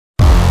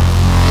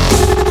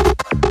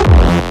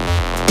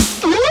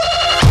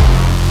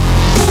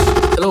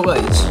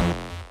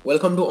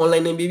Welcome to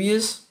online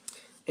MBBS,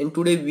 and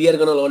today we are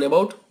gonna learn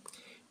about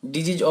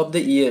disease of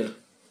the ear.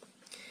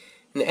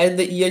 And as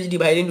the ear is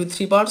divided into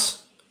three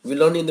parts, we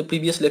learned in the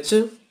previous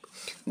lecture.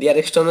 They are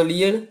external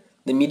ear,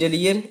 the middle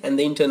ear, and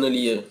the internal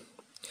ear.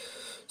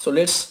 So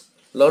let's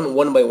learn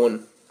one by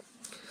one.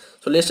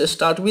 So let's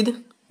start with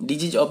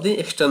disease of the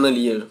external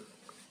ear.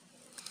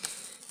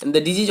 And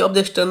the disease of the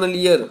external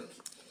ear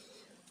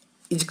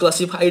is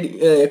classified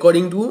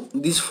according to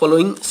these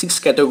following 6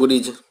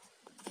 categories.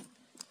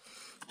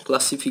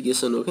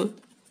 Classification, okay?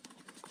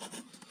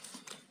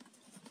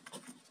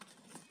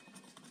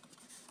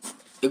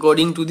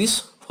 According to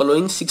these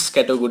following 6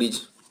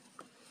 categories.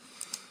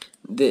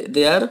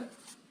 They are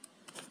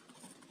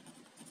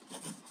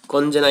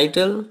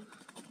congenital,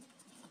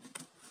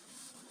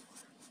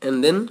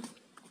 and then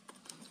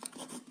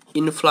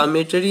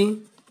inflammatory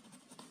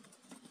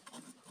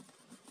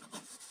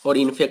or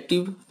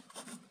infective,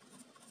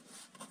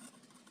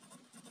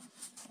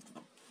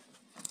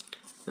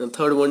 and the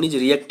third one is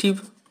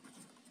reactive,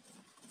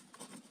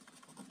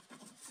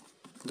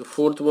 the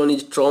fourth one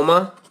is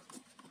trauma,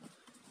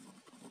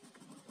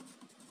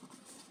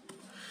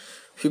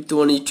 fifth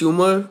one is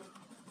tumor,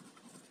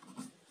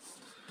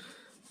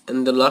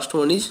 and the last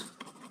one is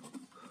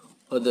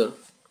other.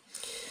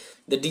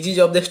 The disease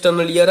of the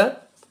external ear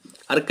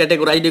are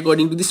categorized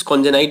according to this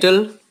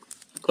congenital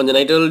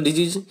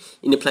disease,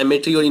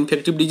 inflammatory or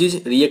infective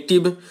disease,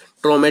 reactive,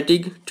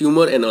 traumatic,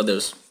 tumor, and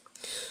others.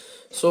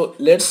 So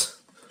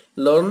let's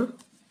learn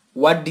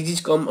what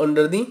disease come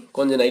under the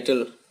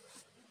congenital.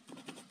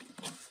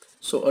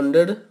 So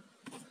under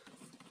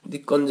the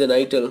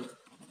congenital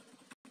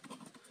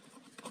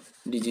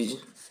disease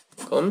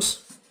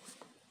comes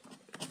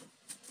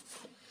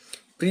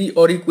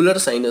preauricular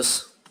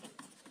sinus,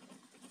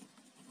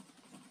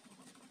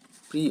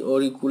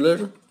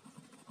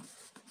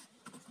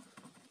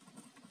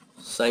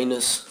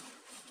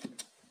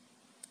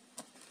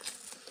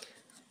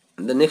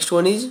 The next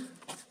one is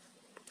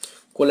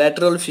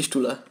collateral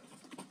fistula,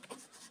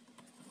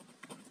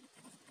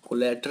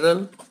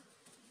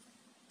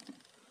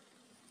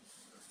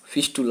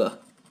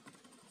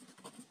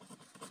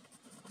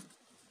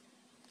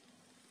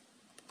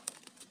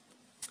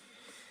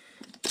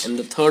 and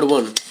the third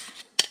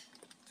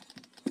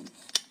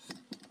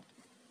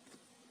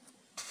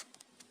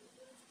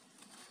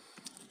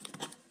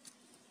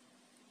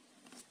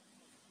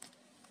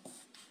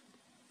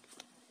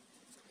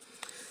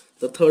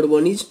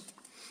one is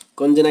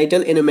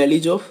congenital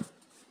anomalies of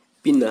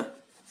pinna.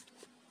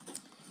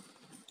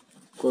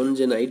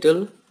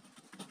 Congenital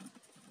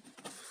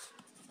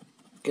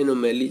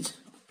anomalies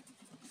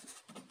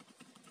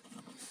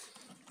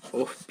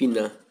of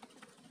pinna.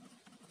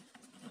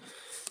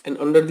 And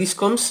under this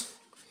comes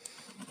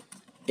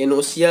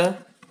anosia,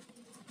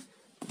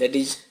 that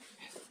is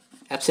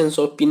absence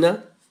of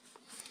pinna,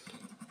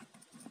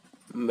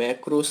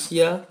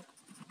 macrosia,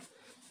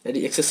 that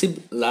is excessive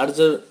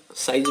larger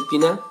size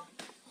pinna,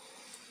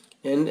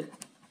 and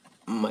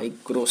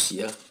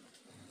microsia.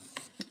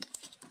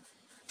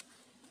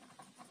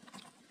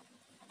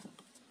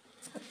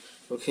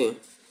 Okay.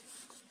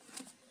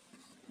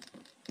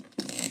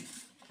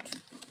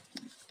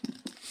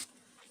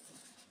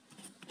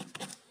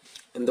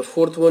 And the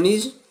fourth one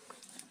is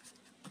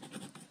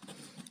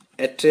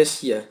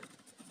atresia,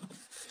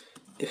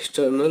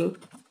 external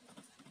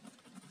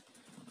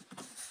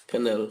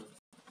canal.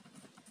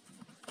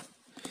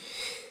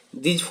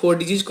 These 4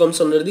 diseases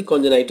comes under the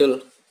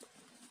congenital.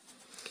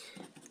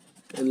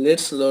 And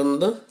let's learn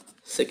the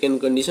second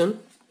condition,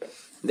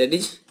 that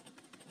is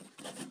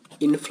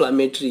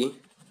inflammatory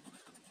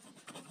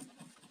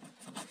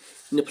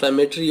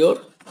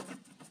or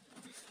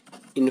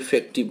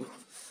infective.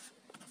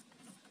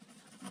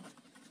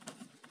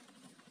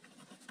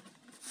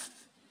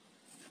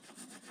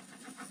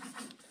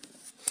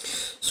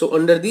 So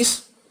under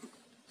this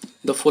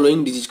the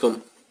following disease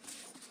come.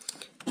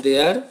 They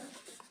are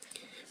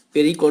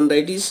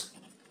perichondritis,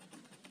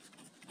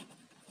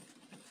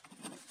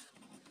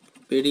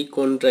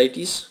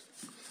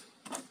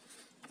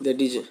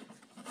 that is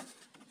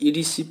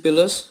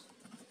erysipelas,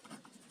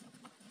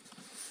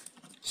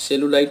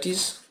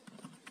 cellulitis,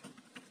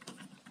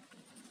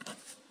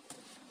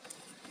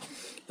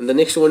 and the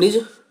next one is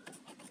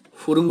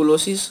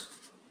furunculosis,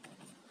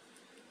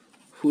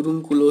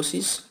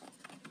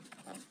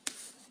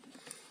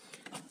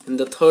 and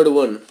the third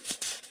one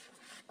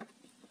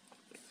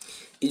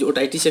is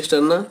otitis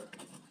externa,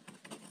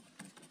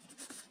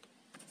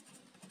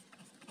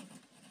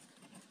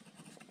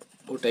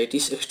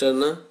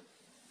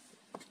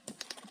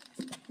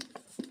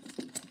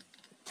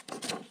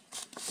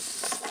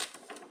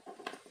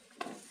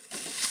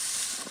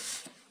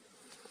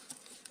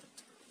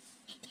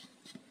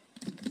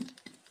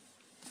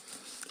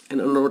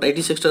 and under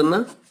otitis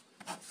externa,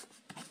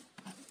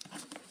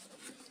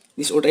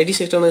 this otitis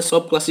externa is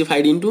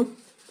sub-classified into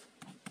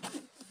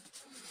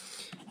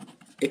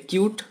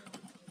acute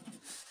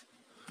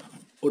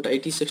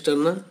otitis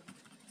externa,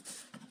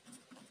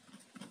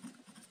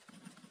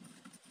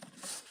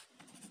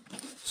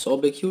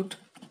 subacute,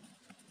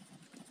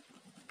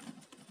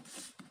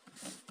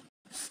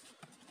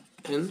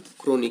 and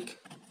chronic.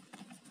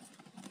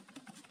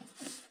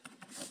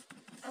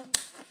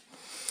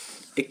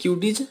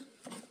 Acute is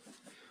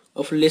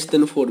of less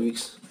than 4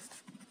 weeks,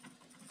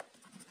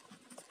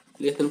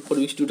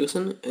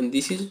 duration, and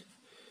this is,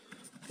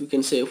 we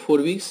can say, 4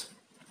 weeks,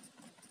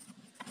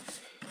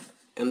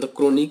 and the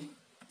chronic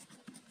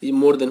is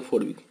more than 4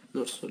 weeks,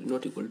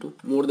 not equal to,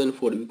 more than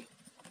 4 weeks.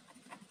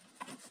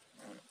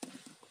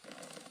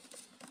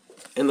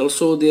 And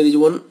also there is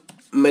one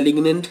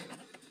malignant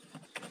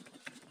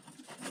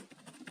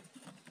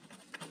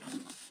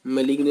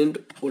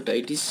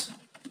otitis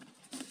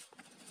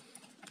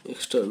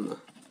externa.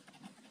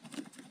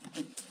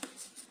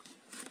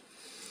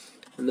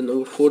 And the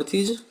number 4th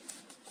is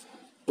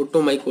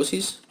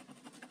otomycosis,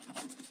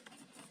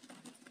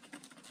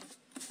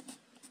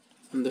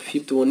 and the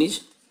 5th one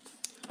is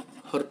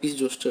herpes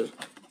zoster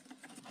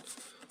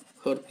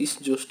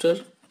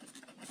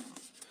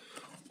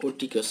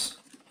oticus,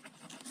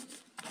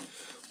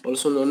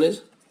 also known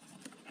as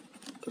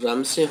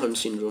Ramsay-Hunt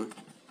syndrome.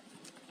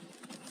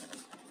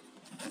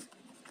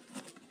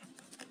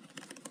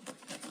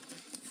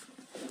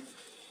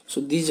 So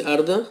these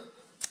are the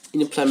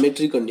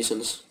inflammatory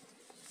conditions.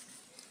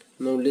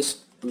 Now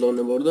let's learn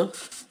about the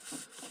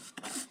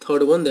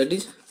third one, that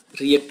is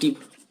reactive.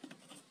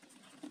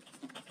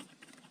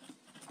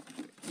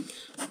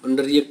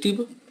 Under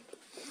reactive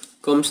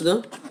comes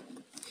the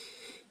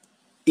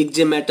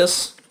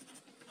eczematous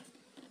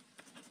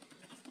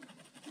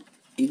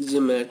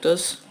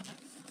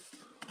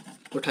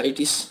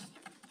otitis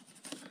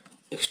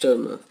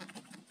externa.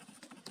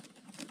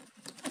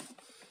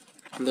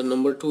 And the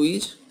number 2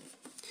 is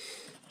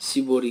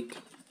seborrheic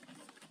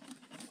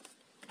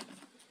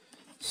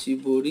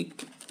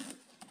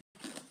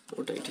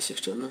otitis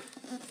externa.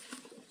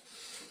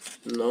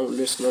 Now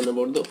let's learn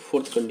about the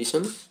fourth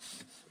condition,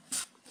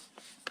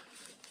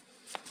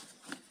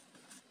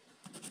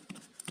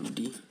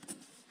 D,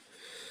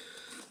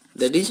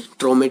 that is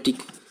traumatic.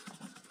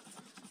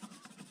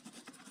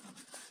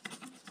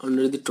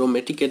 Under the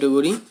traumatic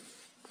category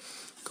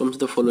comes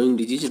the following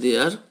disease. They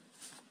are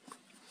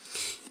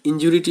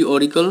injury to the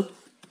auricle.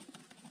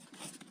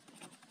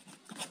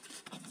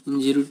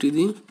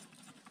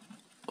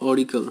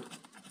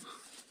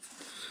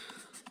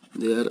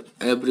 They are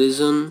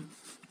abrasion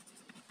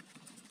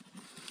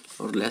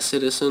or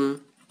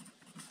laceration,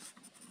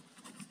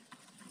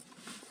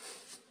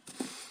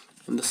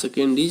 and the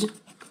second is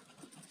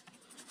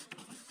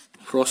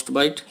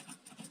frostbite.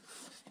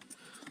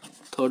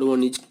 Third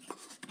one is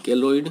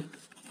keloid,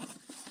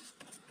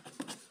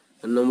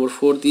 and number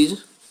 4th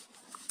is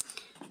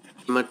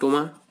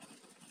hematoma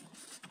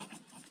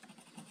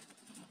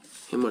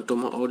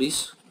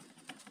auris,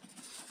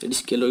 that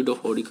is keloid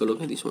of auricle.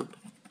 Okay, this one,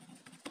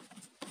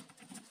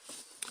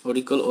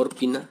 auricle or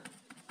pinna,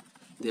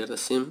 they are the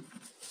same.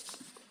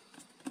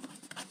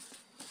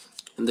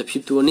 And the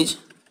 5th one is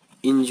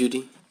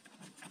injury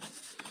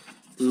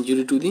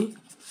to the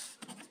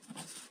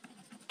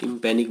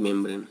tympanic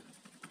membrane.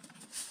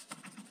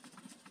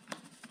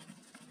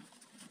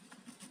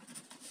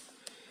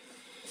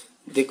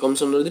 They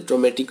comes under the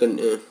traumatic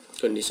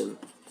condition.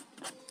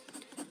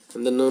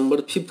 And the number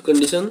 5th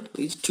condition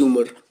is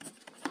tumor.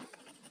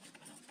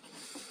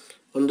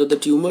 Under the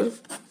tumor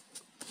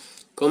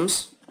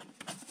comes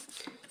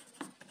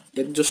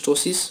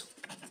exostosis,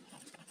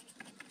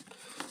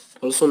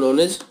 also known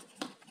as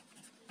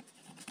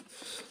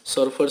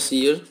surfer's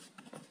ear,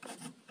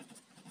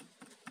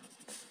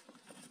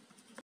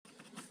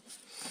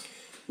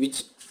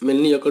 which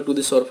mainly occur to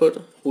the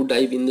surfer who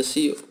dive in the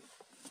sea.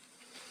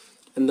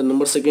 And the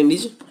number 2nd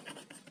is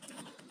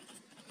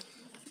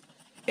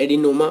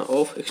adenoma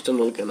of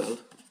external canal.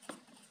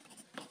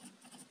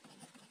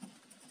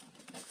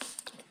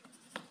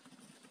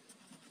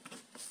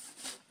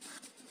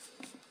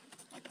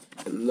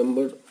 And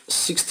number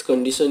 6th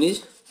condition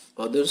is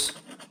others,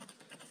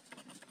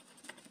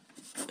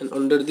 and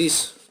under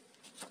this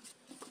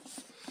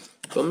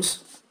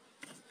comes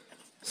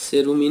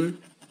cerumen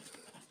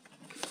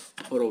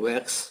or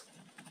wax,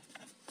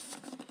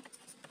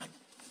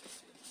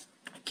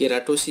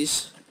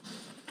 keratosis,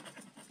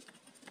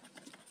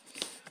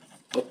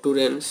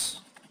 obturans.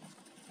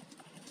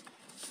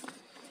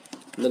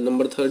 The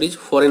number 3rd is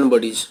foreign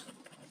bodies.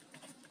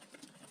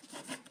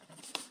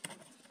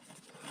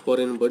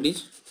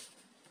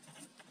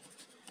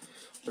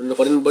 Under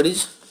foreign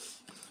bodies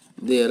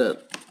there are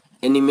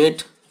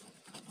animate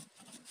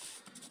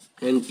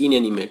and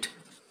inanimate,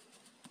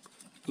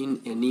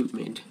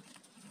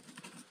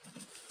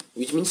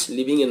 which means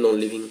living and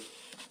non-living.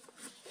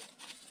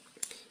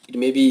 It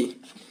may be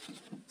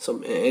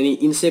any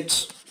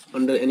insects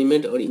under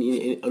animate, or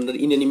under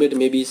inanimate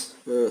maybe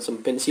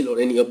some pencil or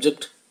any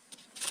object.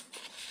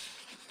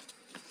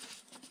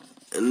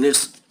 And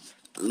let's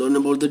learn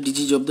about the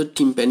disease of the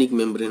tympanic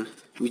membrane,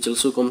 which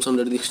also comes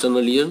under the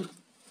external ear.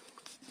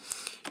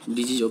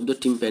 Disease of the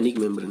tympanic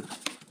membrane.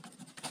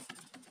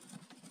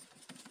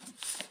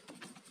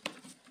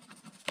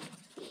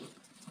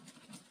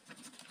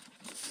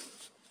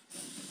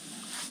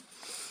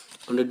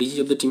 Under disease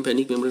of the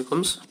tympanic membrane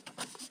comes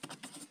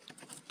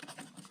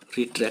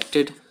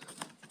retracted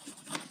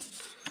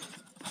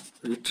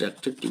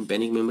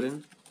tympanic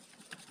membrane,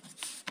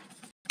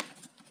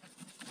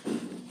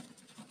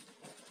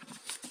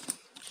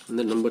 and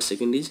the number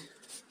second is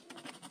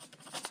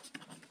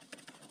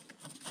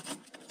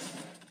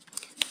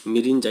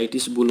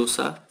meningitis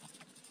bullosa.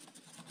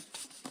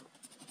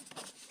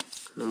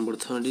 Number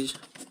third is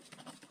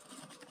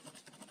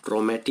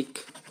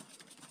traumatic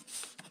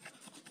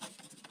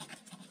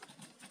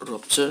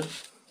rupture.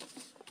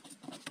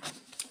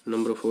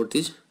 Number fourth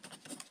is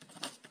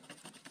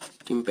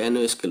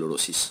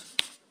tympanosclerosis.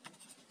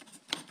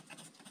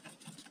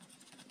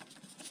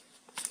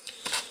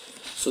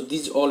 So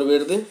these all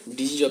were the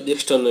disease of the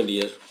external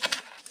ear.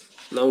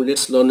 Now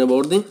let's learn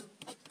about the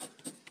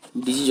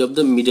disease of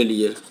the middle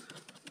ear.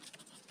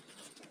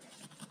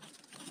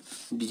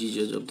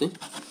 Diseases of the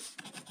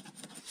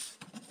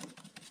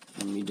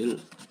middle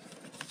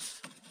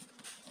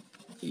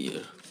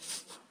ear.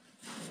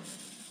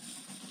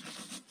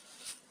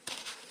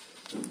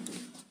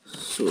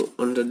 So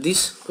under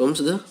this comes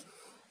the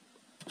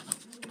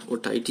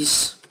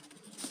otitis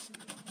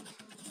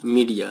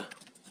media.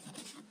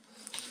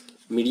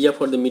 Media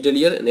for the middle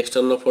ear and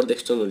external for the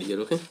external ear.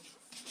 Okay,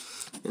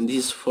 and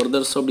this is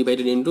further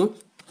subdivided into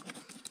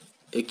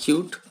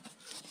acute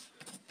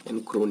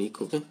and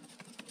chronic. Okay,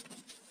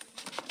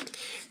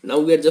 now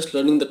we are just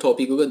learning the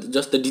topic. Okay,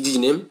 just the disease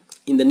name.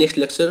 In the next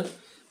lecture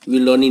we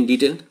will learn in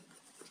detail.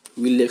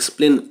 We will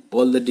explain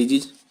all the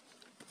disease.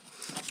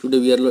 Today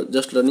we are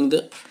just learning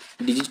the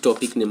disease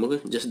topic name.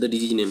 Okay, just the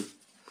disease name,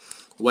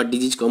 what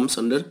disease comes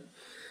under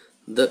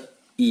the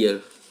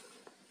ear.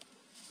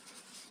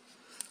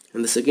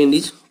 And the second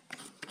is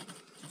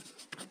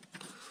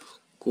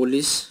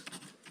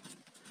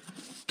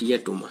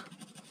cholesteatoma.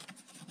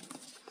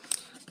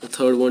 The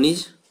third one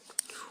is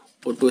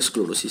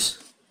otosclerosis.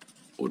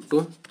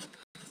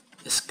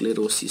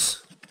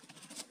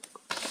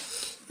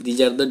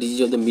 These are the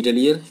disease of the middle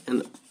ear,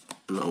 and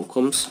now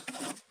comes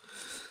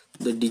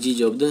the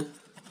disease of the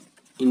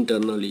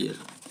internal ear.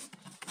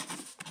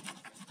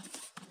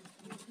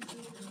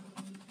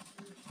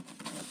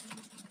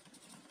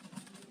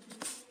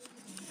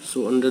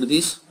 So under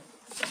this,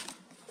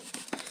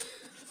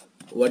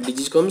 what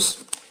disease comes?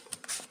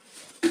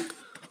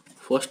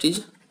 First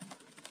is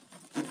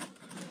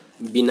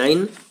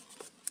benign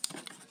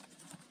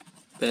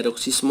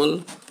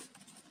paroxysmal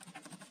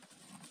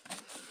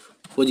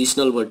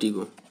positional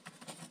vertigo.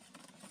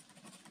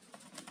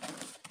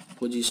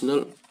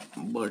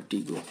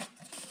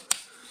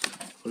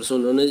 Also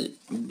known as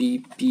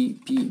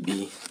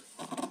BPPV.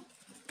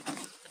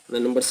 The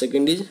number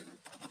second is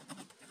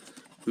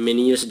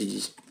Meniere's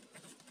disease.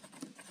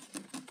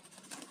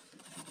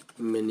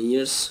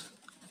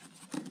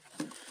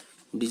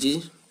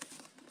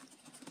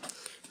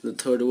 The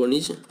third one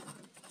is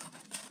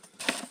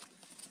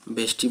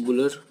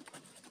vestibular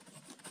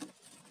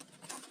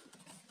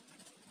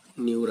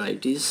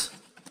neuritis.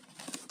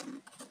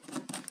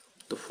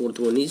 The fourth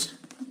one is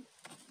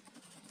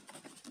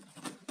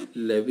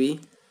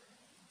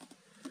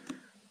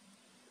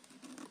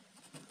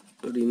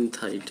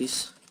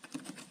labyrinthitis.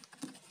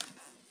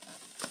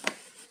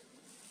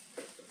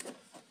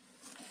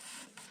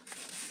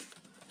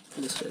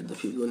 Let's write the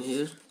fifth one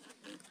here.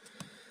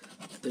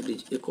 That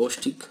is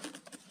acoustic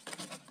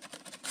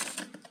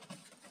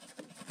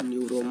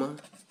neuroma.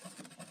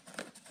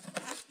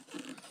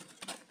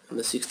 And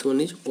the sixth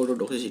one is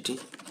ototoxicity.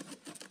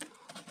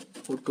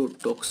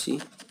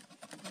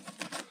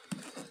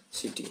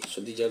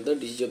 So these are the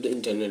disease of the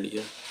internal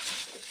ear.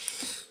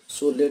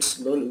 So let's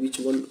learn which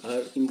one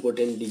are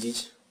important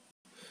disease,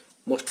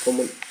 most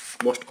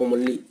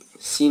commonly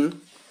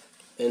seen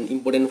and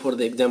important for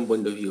the exam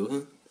point of view.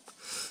 Okay?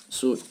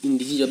 So in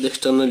disease of the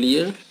external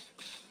ear,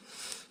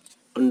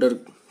 under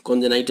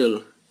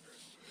congenital,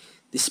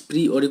 this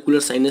pre-auricular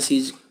sinus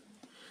is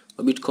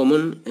a bit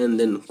common, and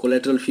then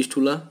collateral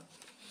fistula.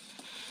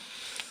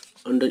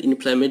 Under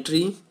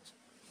inflammatory,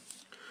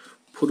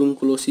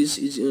 furunculosis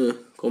is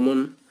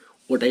common.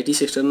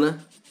 Otitis externa,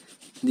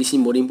 this is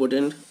more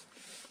important.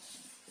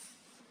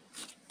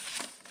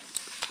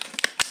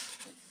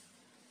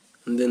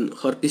 And then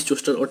herpes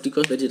zoster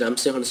urticus, that is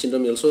Ramsay-Hunt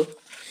syndrome, also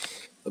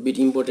a bit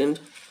important.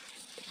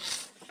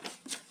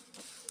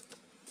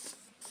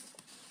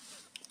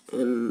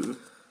 And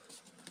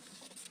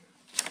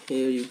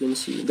here you can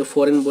see the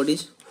foreign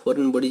bodies.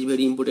 Foreign body is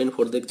very important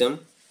for the exam.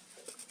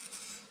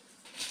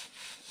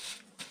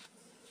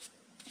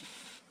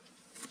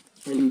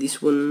 And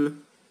this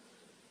one,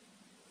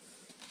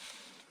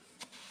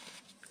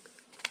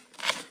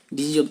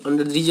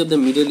 under disease of the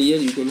middle ear,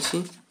 you can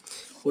see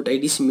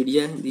otitis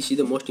media. This is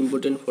the most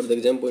important for the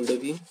exam point of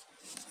view.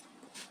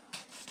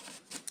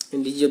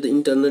 And disease of the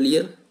internal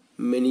ear,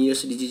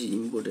 Meniere's disease is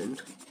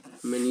important.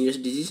 Meniere's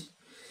disease,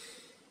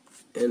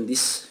 and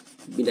this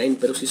benign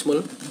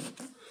paroxysmal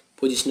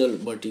positional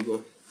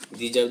vertigo.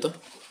 These are the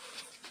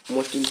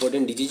most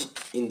important disease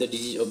in the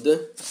disease of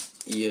the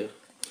ear.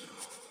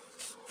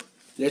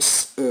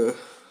 Let's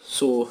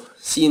so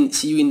see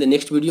you in the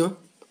next video.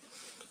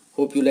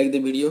 Hope you like the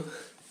video.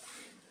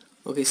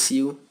 Okay, see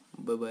you.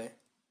 Bye bye.